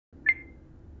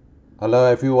Hello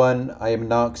everyone, I am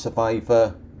Narc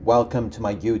Survivor. Welcome to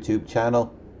my YouTube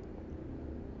channel.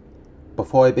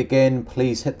 Before I begin,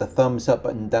 please hit the thumbs up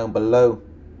button down below.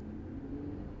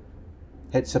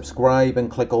 Hit subscribe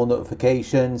and click all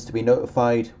notifications to be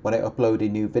notified when I upload a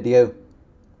new video.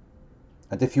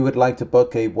 And if you would like to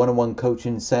book a one-on-one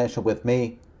coaching session with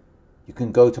me, you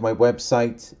can go to my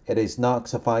website. It is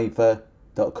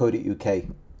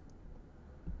narcsurvivor.co.uk.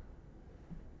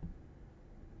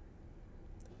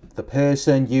 The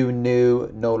person you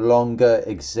knew no longer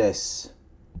exists.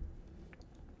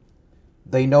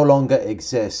 They no longer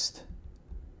exist.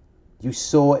 You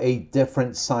saw a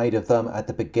different side of them at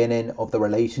the beginning of the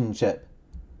relationship.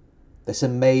 This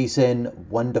amazing,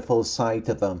 wonderful side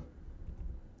of them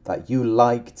that you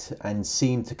liked and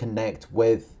seemed to connect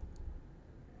with,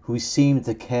 who seemed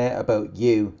to care about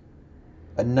you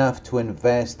enough to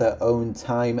invest their own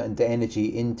time and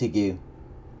energy into you.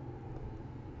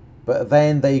 But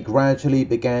then they gradually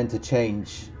began to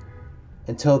change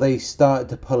until they started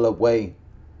to pull away.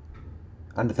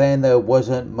 And then there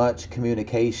wasn't much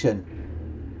communication,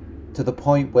 to the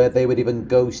point where they would even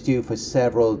ghost you for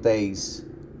several days,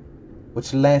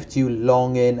 which left you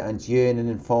longing and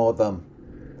yearning for them.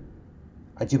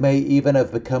 And you may even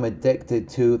have become addicted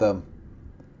to them,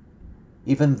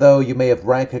 even though you may have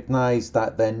recognized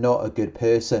that they're not a good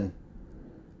person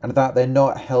and that they're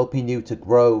not helping you to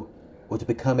grow or to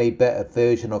become a better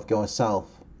version of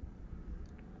yourself.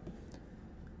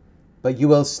 But you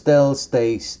will still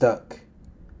stay stuck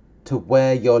to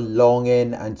where you're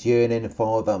longing and yearning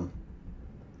for them,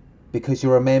 because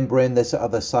you're remembering this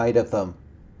other side of them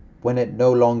when it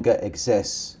no longer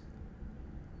exists,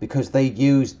 because they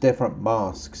used different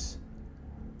masks.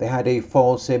 They had a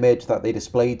false image that they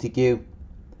displayed to you,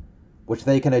 which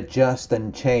they can adjust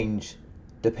and change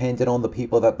depending on the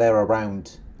people that they're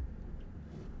around.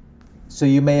 So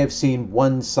you may have seen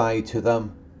one side to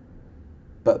them,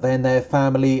 but then their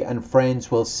family and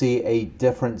friends will see a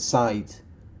different side,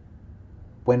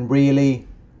 when really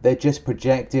they're just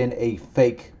projecting a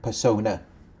fake persona.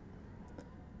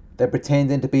 They're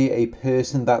pretending to be a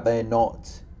person that they're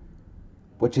not,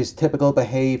 which is typical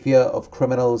behavior of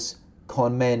criminals,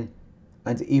 con men,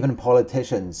 and even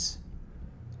politicians.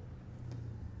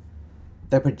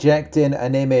 They're projecting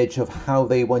an image of how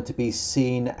they want to be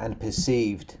seen and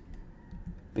perceived,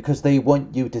 because they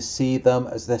want you to see them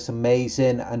as this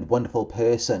amazing and wonderful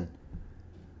person,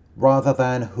 rather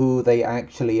than who they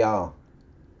actually are.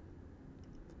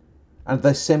 And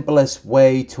the simplest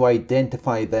way to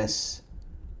identify this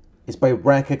is by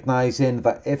recognizing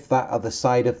that if that other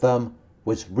side of them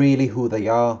was really who they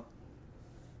are,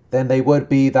 then they would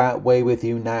be that way with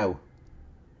you now.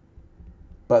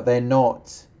 But they're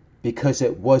not, because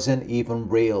it wasn't even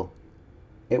real.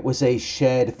 It was a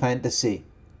shared fantasy,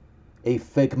 a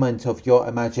figment of your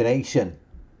imagination.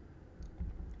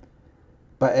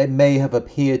 But it may have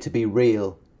appeared to be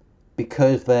real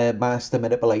because they're master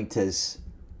manipulators.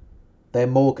 They're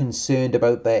more concerned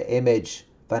about their image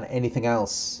than anything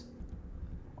else,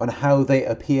 on how they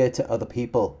appear to other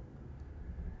people,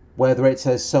 whether it's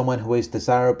as someone who is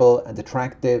desirable and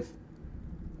attractive,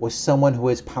 or someone who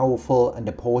is powerful and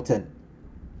important.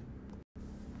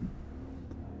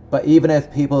 But even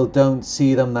if people don't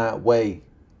see them that way,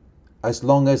 as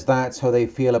long as that's how they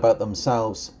feel about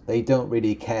themselves, they don't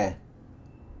really care.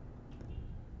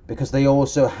 Because they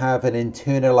also have an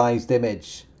internalized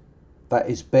image that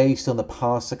is based on the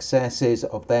past successes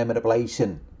of their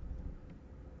manipulation.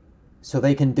 So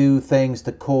they can do things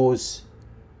that cause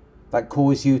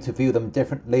you to view them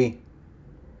differently,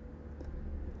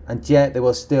 and yet they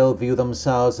will still view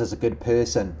themselves as a good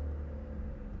person,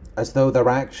 as though their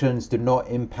actions do not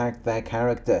impact their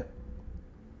character.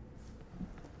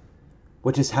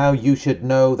 Which is how you should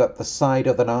know that the side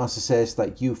of the narcissist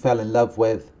that you fell in love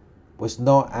with was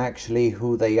not actually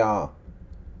who they are.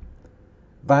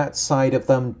 That side of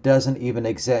them doesn't even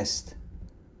exist.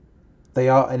 They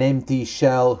are an empty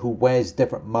shell who wears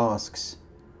different masks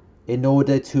in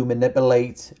order to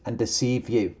manipulate and deceive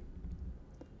you.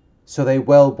 So they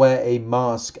will wear a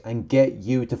mask and get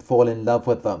you to fall in love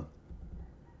with them,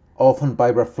 often by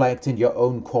reflecting your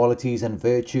own qualities and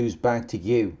virtues back to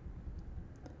you.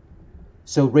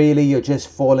 So really you're just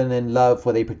falling in love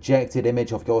with a projected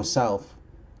image of yourself,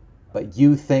 but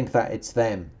you think that it's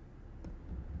them,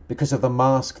 because of the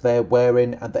mask they're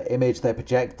wearing and the image they're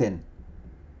projecting,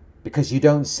 because you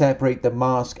don't separate the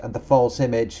mask and the false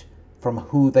image from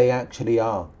who they actually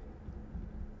are.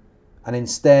 And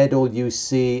instead all you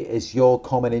see is your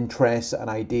common interests and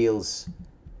ideals,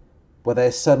 where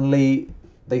they suddenly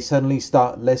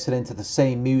start listening to the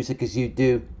same music as you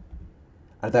do,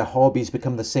 and their hobbies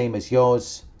become the same as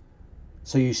yours,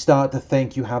 So you start to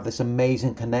think you have this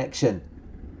amazing connection,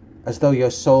 as though you're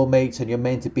soulmates and you're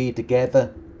meant to be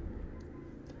together.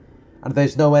 And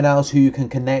there's no one else who you can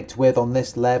connect with on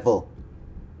this level,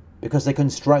 because they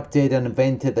constructed and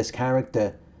invented this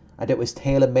character, and it was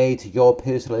tailor-made to your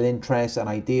personal interests and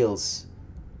ideals.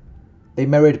 They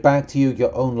mirrored back to you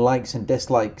your own likes and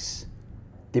dislikes.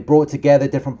 They brought together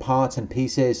different parts and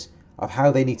pieces of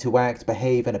how they need to act,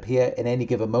 behave, and appear in any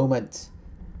given moment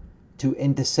to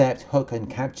intercept, hook, and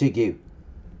capture you.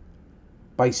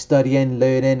 By studying,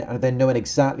 learning, and then knowing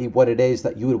exactly what it is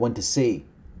that you would want to see.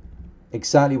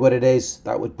 Exactly what it is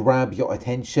that would grab your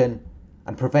attention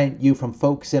and prevent you from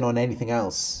focusing on anything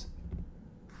else.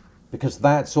 Because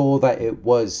that's all that it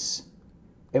was.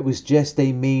 It was just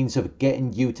a means of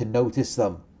getting you to notice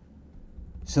them,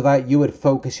 so that you would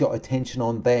focus your attention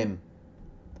on them.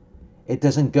 It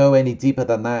doesn't go any deeper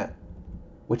than that,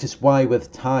 which is why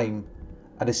with time,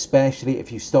 and especially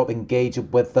if you stop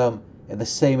engaging with them in the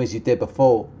same as you did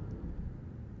before,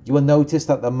 you will notice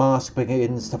that the mask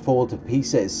begins to fall to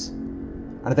pieces,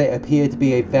 and they appear to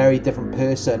be a very different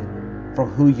person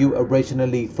from who you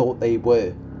originally thought they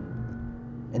were,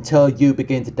 until you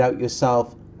begin to doubt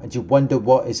yourself and you wonder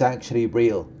what is actually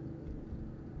real.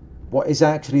 What is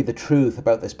actually the truth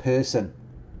about this person?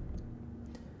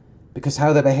 Because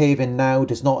how they're behaving now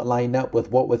does not line up with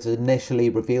what was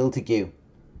initially revealed to you.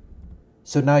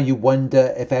 So now you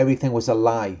wonder if everything was a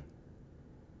lie,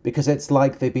 because it's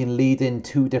like they've been leading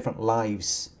two different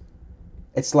lives.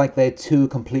 It's like they're two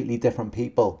completely different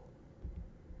people.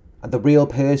 And the real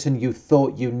person you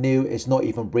thought you knew is not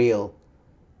even real,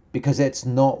 because it's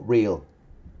not real.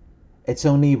 It's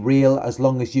only real as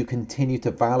long as you continue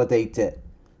to validate it.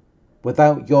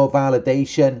 Without your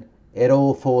validation, it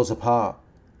all falls apart,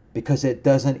 because it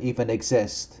doesn't even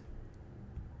exist.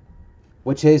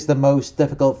 Which is the most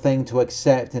difficult thing to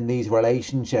accept in these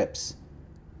relationships,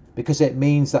 because it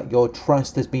means that your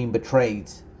trust has been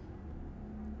betrayed.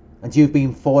 And you've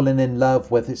been falling in love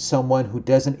with someone who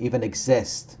doesn't even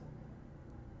exist,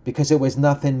 because it was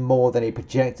nothing more than a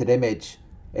projected image.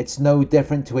 It's no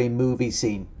different to a movie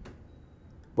scene,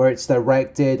 where it's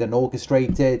directed and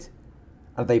orchestrated,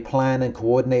 and they plan and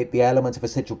coordinate the elements of a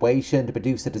situation to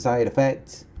produce the desired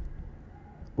effect,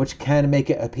 which can make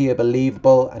it appear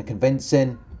believable and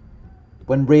convincing,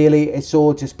 when really it's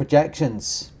all just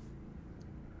projections.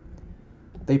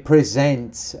 They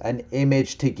present an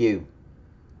image to you,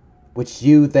 which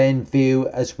you then view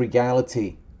as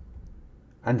reality,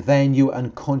 and then you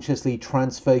unconsciously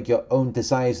transfer your own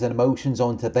desires and emotions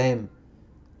onto them,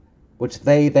 which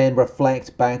they then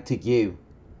reflect back to you,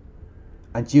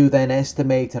 and you then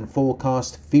estimate and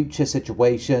forecast future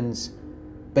situations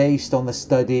based on the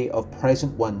study of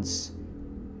present ones,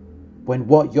 when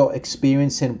what you're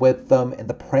experiencing with them in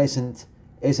the present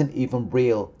isn't even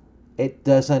real. It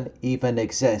doesn't even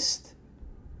exist,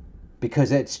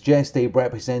 because it's just a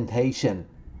representation.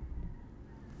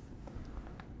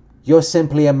 You're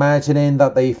simply imagining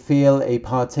that they feel a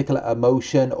particular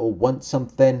emotion or want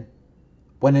something,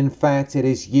 when in fact it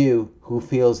is you who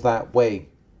feels that way,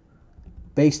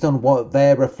 based on what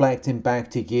they're reflecting back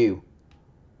to you,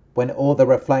 when all they're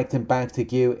reflecting back to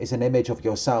you is an image of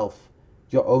yourself,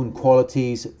 your own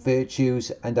qualities,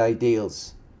 virtues, and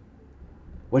ideals,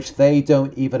 which they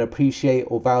don't even appreciate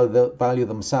or value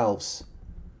themselves.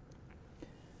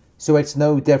 So it's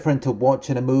no different to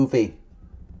watching a movie.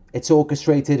 It's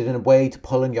orchestrated in a way to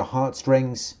pull on your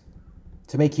heartstrings,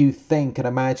 to make you think and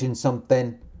imagine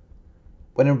something,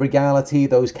 when in reality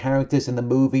those characters in the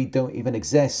movie don't even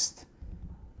exist.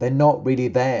 They're not really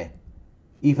there,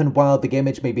 even while the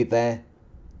image may be there,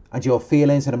 and your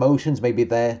feelings and emotions may be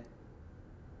there,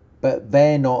 but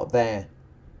they're not there,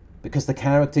 because the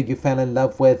character you fell in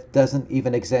love with doesn't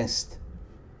even exist.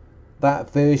 That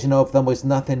version of them was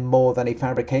nothing more than a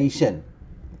fabrication,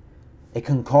 a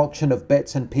concoction of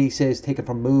bits and pieces taken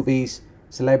from movies,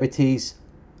 celebrities,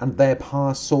 and their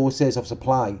past sources of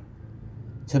supply,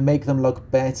 to make them look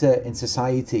better in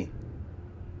society,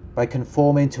 by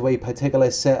conforming to a particular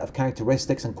set of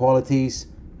characteristics and qualities,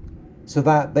 so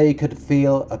that they could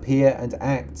feel, appear, and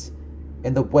act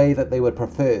in the way that they would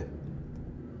prefer,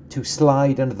 to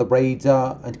slide under the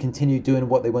radar and continue doing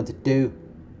what they want to do,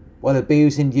 while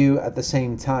abusing you at the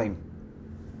same time.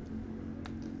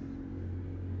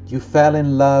 You fell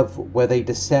in love with a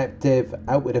deceptive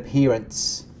outward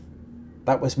appearance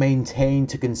that was maintained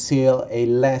to conceal a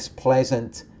less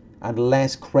pleasant and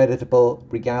less creditable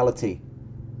reality.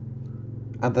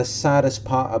 And the saddest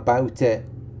part about it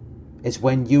is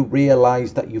when you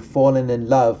realize that you've fallen in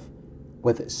love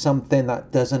with something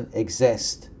that doesn't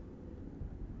exist.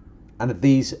 And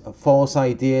these false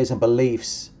ideas and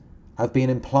beliefs have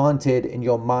been implanted in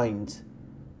your mind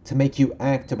to make you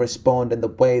act and respond in the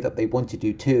way that they wanted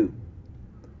you to,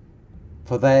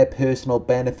 for their personal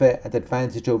benefit and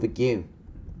advantage over you.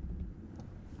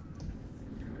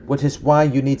 Which is why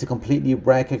you need to completely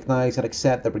recognize and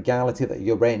accept the reality that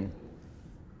you're in,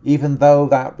 even though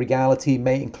that reality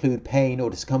may include pain or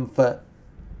discomfort.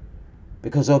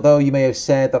 Because although you may have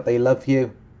said that they love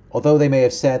you,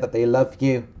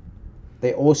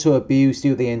 they also abused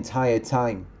you the entire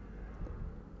time.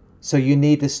 So you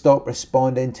need to stop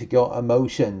responding to your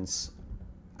emotions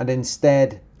and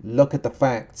instead look at the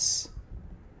facts,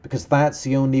 because that's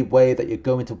the only way that you're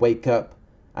going to wake up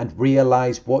and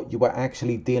realize what you were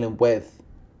actually dealing with.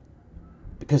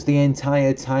 Because the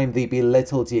entire time they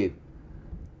belittled you,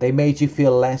 they made you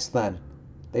feel less than,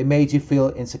 they made you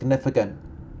feel insignificant,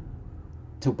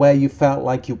 to where you felt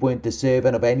like you weren't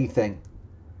deserving of anything.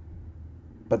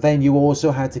 But then you also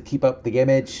had to keep up the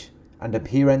image and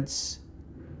appearance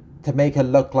to make it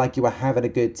look like you were having a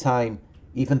good time,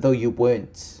 even though you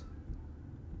weren't.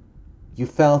 You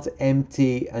felt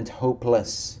empty and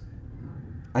hopeless,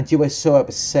 and you were so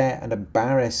upset and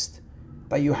embarrassed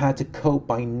that you had to cope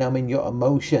by numbing your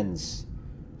emotions,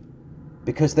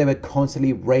 because they were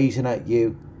constantly raging at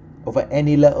you over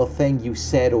any little thing you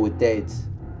said or did.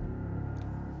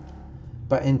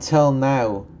 But until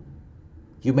now,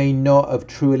 you may not have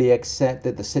truly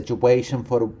accepted the situation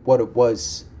for what it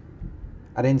was,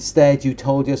 and instead you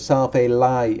told yourself a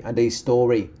lie and a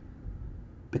story,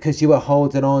 because you were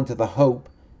holding on to the hope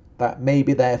that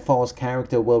maybe their false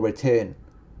character will return,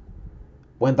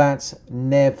 when that's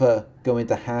never going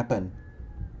to happen,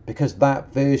 because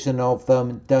that version of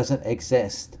them doesn't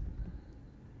exist.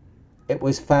 It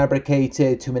was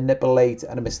fabricated to manipulate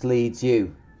and mislead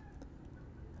you,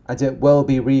 and it will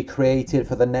be recreated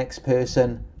for the next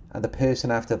person and the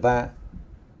person after that,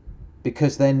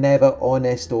 because they're never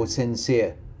honest or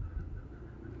sincere.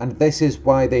 And this is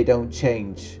why they don't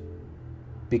change,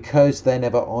 because they're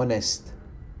never honest.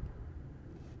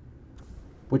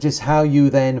 Which is how you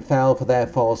then fell for their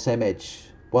false image,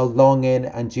 while longing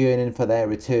and yearning for their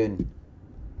return.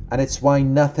 And it's why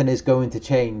nothing is going to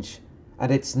change,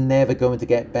 and it's never going to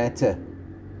get better,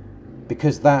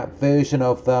 because that version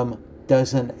of them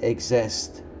doesn't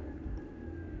exist.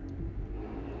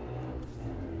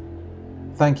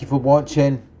 Thank you for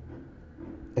watching.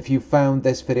 If you found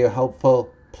this video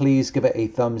helpful, please give it a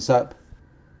thumbs up.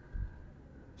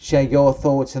 Share your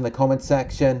thoughts in the comment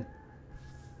section.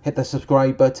 Hit the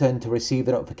subscribe button to receive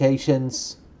the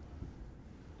notifications.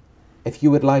 If you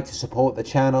would like to support the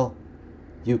channel,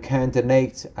 you can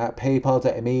donate at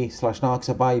paypal.me/Narc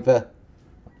Survivor.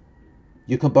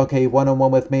 You can book a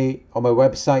one-on-one with me on my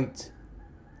website.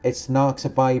 It's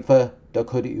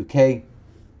narcsurvivor.co.uk.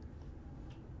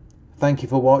 Thank you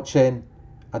for watching,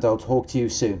 and I'll talk to you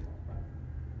soon.